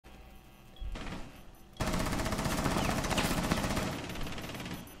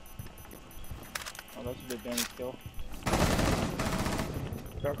That's a good damage kill.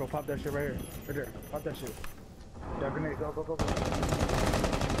 Darko, pop that shit right here. Right there. Pop that shit. Dark grenade, go, go, go, go.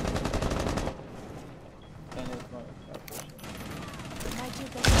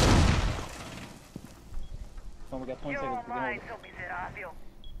 Oh, we got 20 seconds.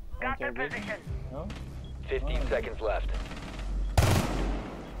 Got their position. No? 15 seconds left.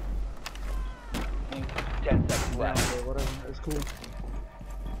 10 seconds left. Okay, whatever. It's cool.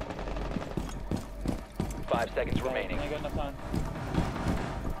 5 seconds remaining. I got enough time.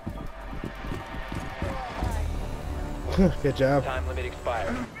 Good job. Time limit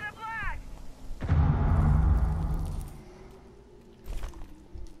expired.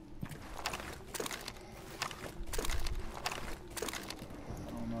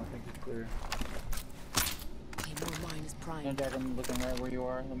 Clear. No, Jack, I'm looking right where you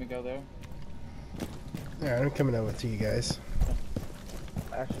are. Let me go there. Alright, I'm coming out with you guys.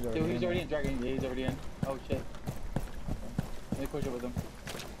 Actually, Dude, he's already in. Dragon. Yeah, he's already in. Oh shit. Let me push it with him.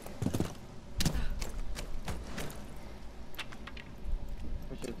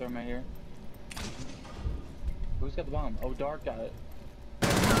 Push it, throw him right here. Who's got the bomb? Oh, Dark got it.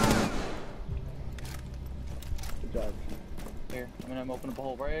 Good job. Here, I'm gonna open up a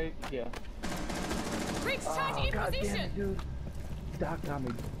hole right here. Breach charge in God position. damn it, dude. Doc got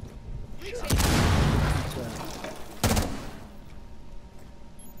me.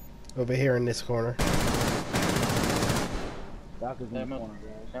 Over here in this corner. Doc is in the corner,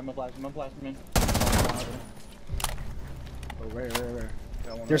 guys. I'm blasting man. Oh, right.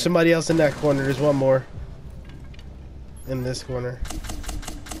 There's somebody else in that corner. There's one more. In this corner.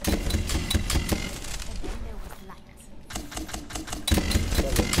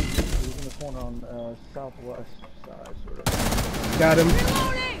 Corner on southwest side, sort of. Got him.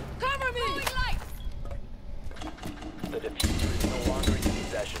 Reloading! Cover me! The diffuser is no longer in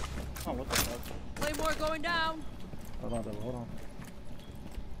possession. Oh, what the fuck? Claymore going down. Hold on, Devil, hold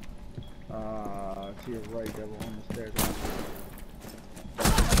on. To your right, Devil, on the stairs.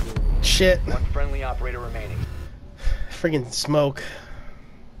 Shit. One friendly operator remaining. Friggin' smoke.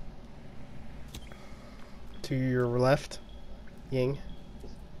 To your left. Ying.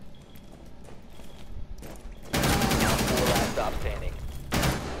 Stop standing.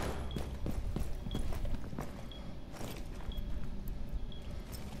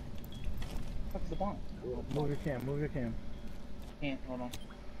 What's the bomb? Move your cam. Can't, hold on.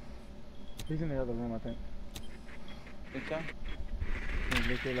 He's in the other room, I think. Think so?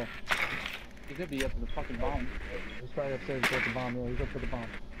 Look to your left. He could be up to the fucking bomb. He's probably upstairs at the bomb, yeah, he's up for the bomb.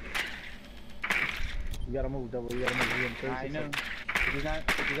 You gotta move, Devil, you gotta move. I know.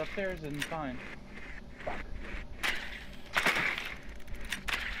 If he's upstairs, then fine. Fuck.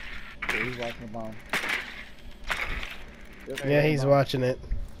 Yeah, he's watching the bomb. Yep, Yeah, he's watching it.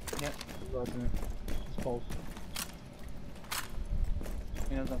 Yep. He's watching it. It's close.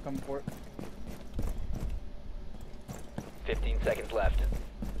 He knows I'm coming for it. 15 seconds left.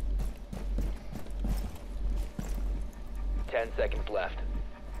 10 seconds left.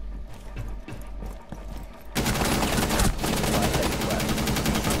 5 seconds left.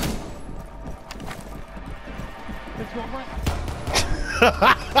 Let's go right.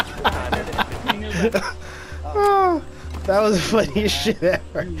 Oh, that was the funniest shit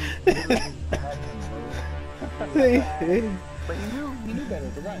ever. But he knew better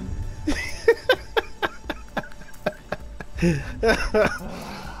to run.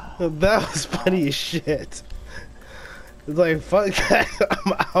 That was funny as shit. It's like, fuck that,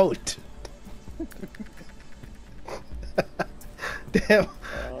 I'm out. Damn,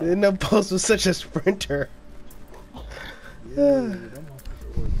 didn't know Post was such a sprinter.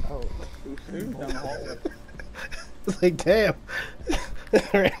 It's like, damn.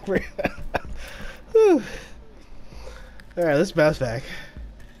 Alright, let's bounce back.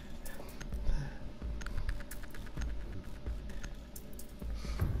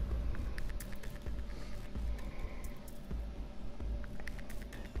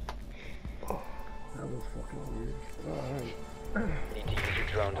 That was fucking weird. Alright. Need to use your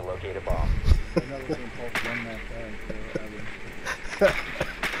drone to locate a bomb. I've never seen Pulse run that fast, so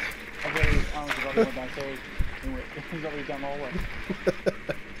I've already, honestly, already went downstairs. He's already done all the way.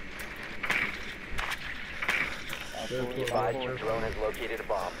 Advise your drone has located a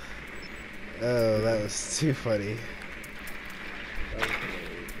bomb. Oh, that was too funny. that was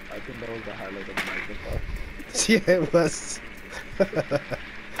hilarious. I think that was the highlight of the night so far. Yeah, it was. Oh, that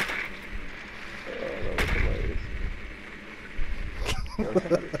was hilarious.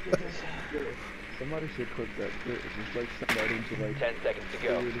 Somebody should clip that shit. Just like send that into like 10 seconds to go.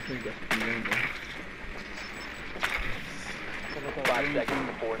 this thing that's 5 seconds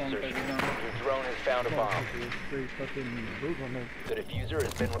before insertion. Your drone has found a bomb. Straight fucking boot on there. The diffuser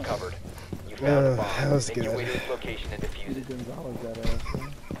has been recovered. You found a that bomb. was Make your good. way to its location and defuse it. Gonzalez, that ass,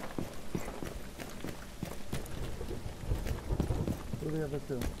 man. Who are the other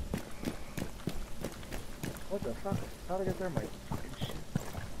two? What the fuck? How'd I get there, mate? Fucking shit.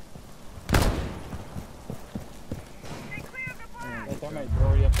 That thermite's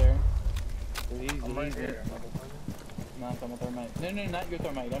already up there. Easy, I'm right easy. here. No, I'm talking about thermite. No, not your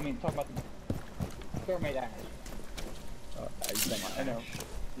thermite. I mean, talk about the thermite ash. I know.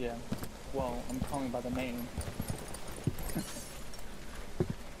 Yeah. Well, I'm calling by the name.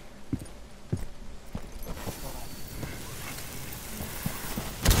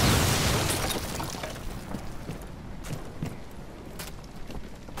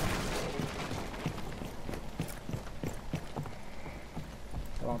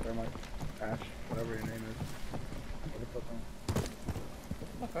 Come on, thermite. Ash, whatever your name is.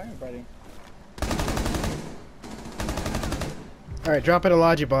 Okay, buddy. Alright, drop in a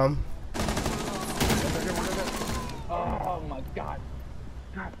logic bomb. Oh my god.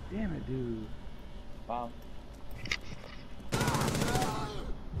 God damn it, dude. Wow.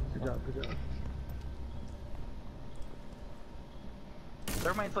 Good job, good job.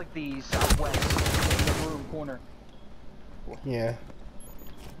 Thermite's like the southwest in the room corner. Yeah.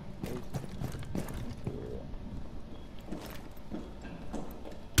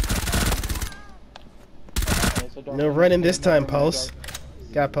 No running this time, Pulse.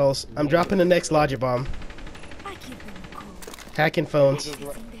 Got Pulse. I'm dropping the next logic bomb. I keep them cool. Hacking phones.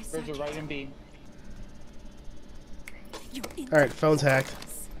 There's a right and B. Alright, phone's hacked.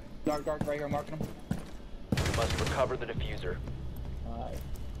 Dark, right here, marking him. You must recover the diffuser. Alright.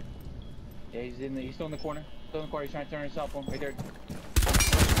 Yeah, he's still in the corner. Still in the corner, he's trying to turn his cell phone. Right there.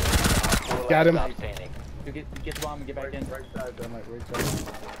 Got him. Outstanding. You get the bomb and get back in. Right side, thermite, right side.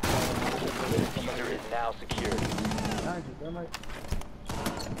 The diffuser is now secured. Nice, thermite.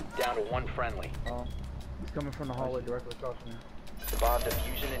 Down to one friendly. He's coming from the hallway directly across from me. The bomb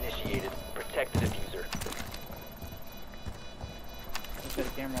diffusion initiated. Protect the diffuser. Let's get a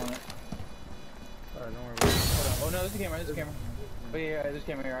camera on it. Alright, don't worry about it. Hold on. Oh no, there's a camera, there's a camera. Oh yeah, there's a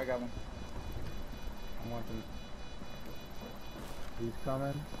camera here, I got one. I'm watching. He's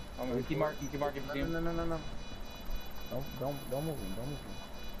coming. I'm gonna keep marking if you see him. No. Don't move him, don't move him.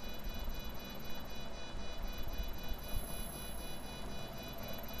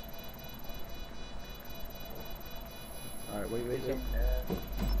 Alright, wait.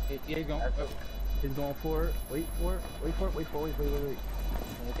 Yeah, he's going. He's going for it. Wait for it. I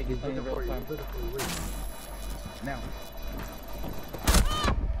think he's doing it real time. Wait. Now.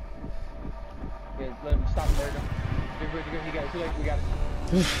 Yeah, let him stop him there. You're good. You got it. Too late. We got it.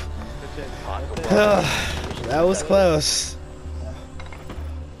 That's it. That was close.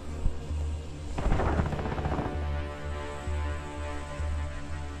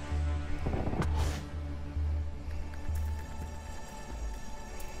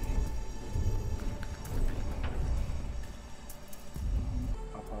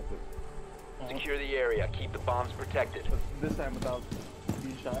 Secure the area. Keep the bombs protected. This time without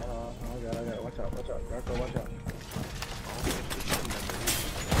being shot. I got it. Watch out. Draco, watch out.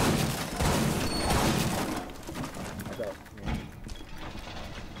 Watch out.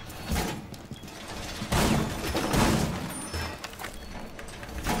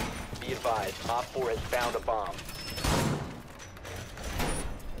 Be advised, Op 4 has found a bomb.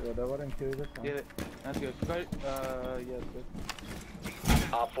 Yeah, that wouldn't kill you this time. Get it. That's good. Yeah, that's good.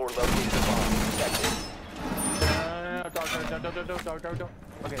 Op 4 located the bomb. Protect it. No. Don't.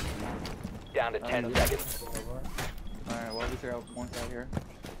 Okay. Down to 10 seconds. Alright, well, at least I got one guy here.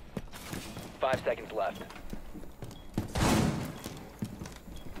 5 seconds left.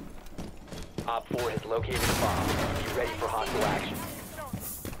 Op 4 has located the bomb. Be ready for hostile action.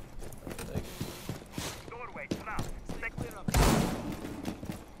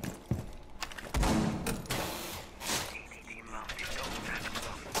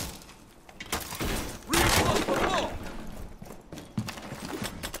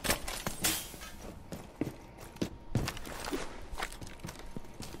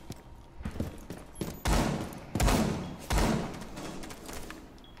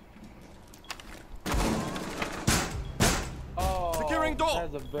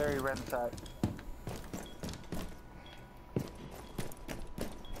 That's a very red side.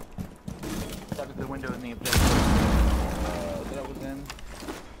 Step into the window in the objective that I was in.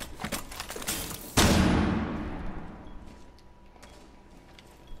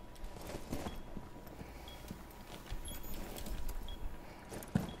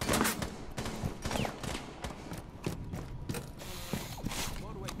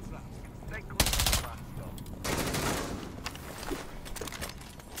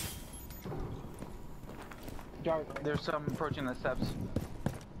 dark. There's some approaching the steps.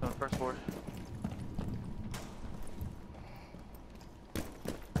 On the first floor.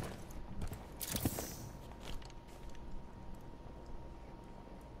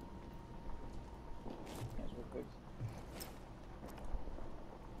 Yes, real quick.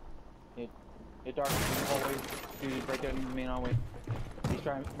 It dark in the hallway. Dude, right there in the main hallway. He's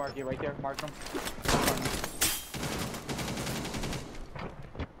trying to mark you right there. Mark him.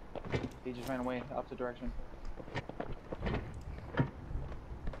 He just ran away, opposite direction.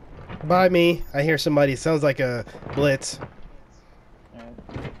 By me, I hear somebody. It sounds like a blitz. Alright.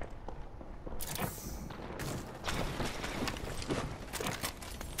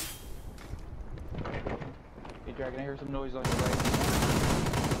 Hey, Dragon, I hear some noise on your right.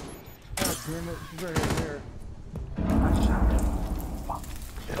 God damn it, she's right here. Fuck.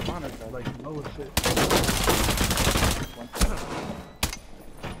 I'm on it, like, low as shit. One second.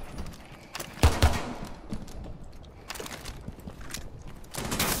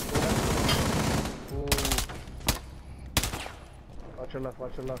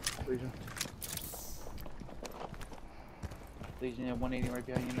 Watch your left, Legion. Legion at 180 right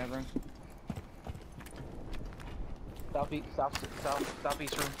behind you in that room.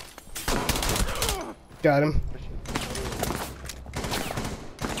 Southeast room. Got him.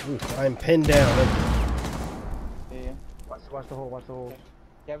 Oof, I'm pinned down. Yeah. Watch the hole. Okay.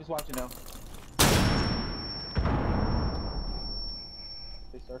 Yeah, I was watching now.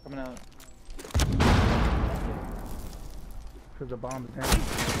 They start coming out. Cause the bomb is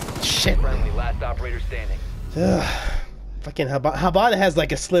down. Shit. Friendly, last operator standing. Ugh. Fucking Habana has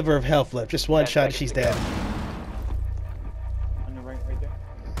like a sliver of health left. Just one 10 shot, seconds she's to go. dead. On your right there.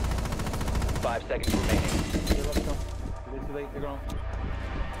 5 seconds remaining. They're left, go. It's too late, they're going.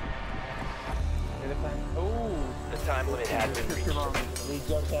 Oh! The time limit has been reached. They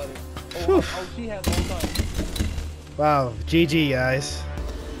just had it. Oh, she had the whole time. Wow, GG guys.